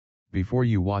Before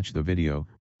you watch the video,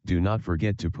 do not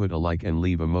forget to put a like and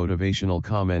leave a motivational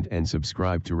comment and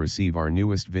subscribe to receive our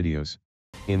newest videos.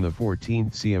 In the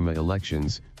 14th Seima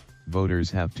elections,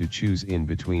 voters have to choose in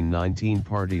between 19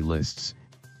 party lists,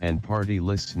 and party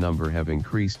lists number have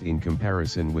increased in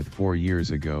comparison with 4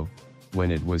 years ago,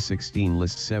 when it was 16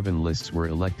 lists. 7 lists were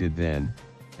elected then,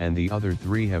 and the other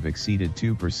 3 have exceeded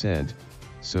 2%,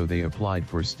 so they applied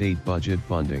for state budget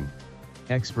funding.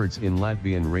 Experts in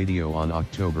Latvian radio on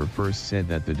October 1 said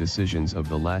that the decisions of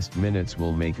the last minutes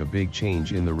will make a big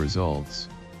change in the results.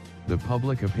 The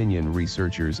public opinion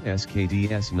researchers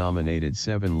SKDS nominated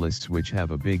 7 lists which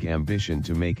have a big ambition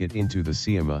to make it into the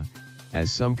Seima,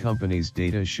 as some companies'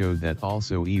 data showed that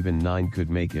also even 9 could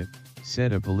make it,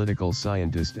 said a political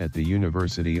scientist at the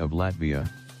University of Latvia.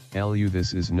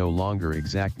 This is no longer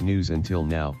exact news until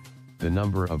now. The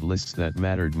number of lists that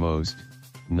mattered most,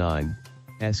 9,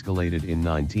 escalated in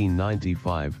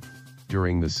 1995,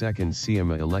 during the second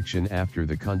Seima election after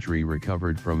the country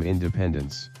recovered from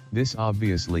independence. This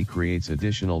obviously creates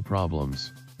additional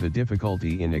problems. The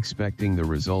difficulty in expecting the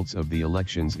results of the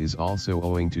elections is also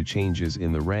owing to changes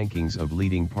in the rankings of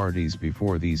leading parties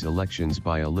before these elections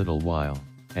by a little while,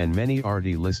 and many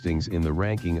RT listings in the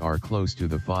ranking are close to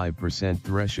the 5%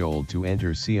 threshold to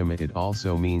enter Seima. It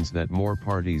also means that more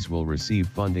parties will receive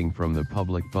funding from the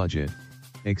public budget,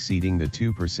 exceeding the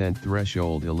 2%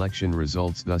 threshold. Election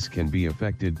results thus can be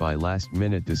affected by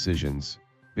last-minute decisions.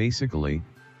 Basically,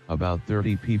 about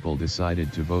 30 people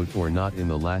decided to vote or not in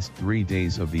the last 3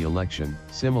 days of the election.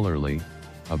 Similarly,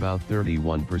 about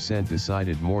 31%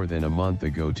 decided more than a month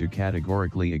ago to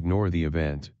categorically ignore the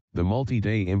event. The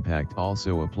multi-day impact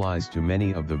also applies to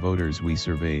many of the voters we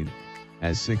surveyed,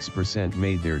 as 6%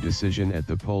 made their decision at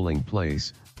the polling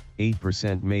place,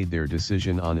 8% made their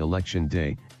decision on election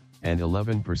day, and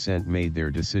 11% made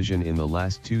their decision in the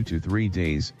last 2 to 3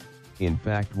 days. In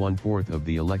fact, 1/4 of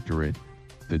the electorate,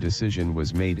 the decision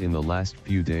was made in the last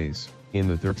few days. In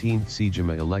the 13th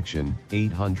Seima election,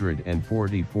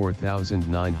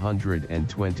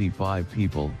 844,925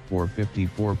 people, or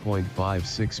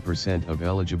 54.56% of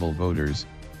eligible voters,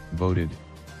 voted,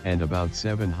 and about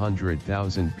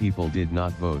 700,000 people did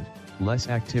not vote. Less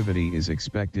activity is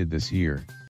expected this year.